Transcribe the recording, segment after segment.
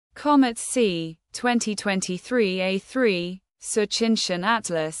Comet C, 2023 A3,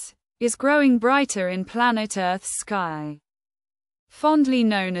 Tsuchinshan-ATLAS, is growing brighter in planet Earth's sky. Fondly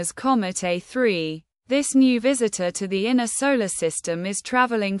known as Comet A3, this new visitor to the inner solar system is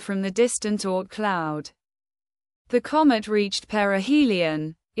traveling from the distant Oort cloud. The comet reached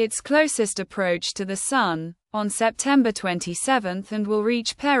perihelion, its closest approach to the Sun, on September 27 and will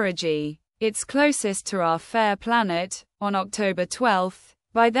reach perigee, its closest to our fair planet, on October 12,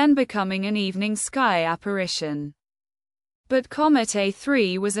 by then becoming an evening sky apparition. But Comet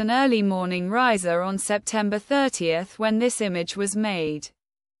A3 was an early morning riser on September 30 when this image was made.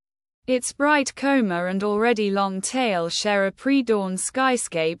 Its bright coma and already long tail share a pre-dawn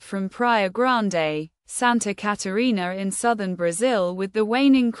skyscape from Praia Grande, Santa Catarina in southern Brazil, with the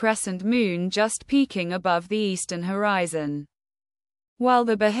waning crescent moon just peaking above the eastern horizon. While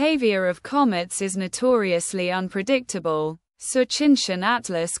the behaviour of comets is notoriously unpredictable,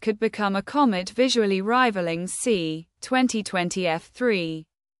 Tsuchinshan-ATLAS could become a comet visually rivaling C, 2020 F3,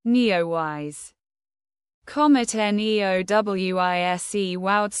 NEOWISE. Comet NEOWISE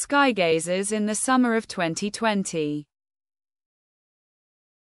wowed skygazers in the summer of 2020.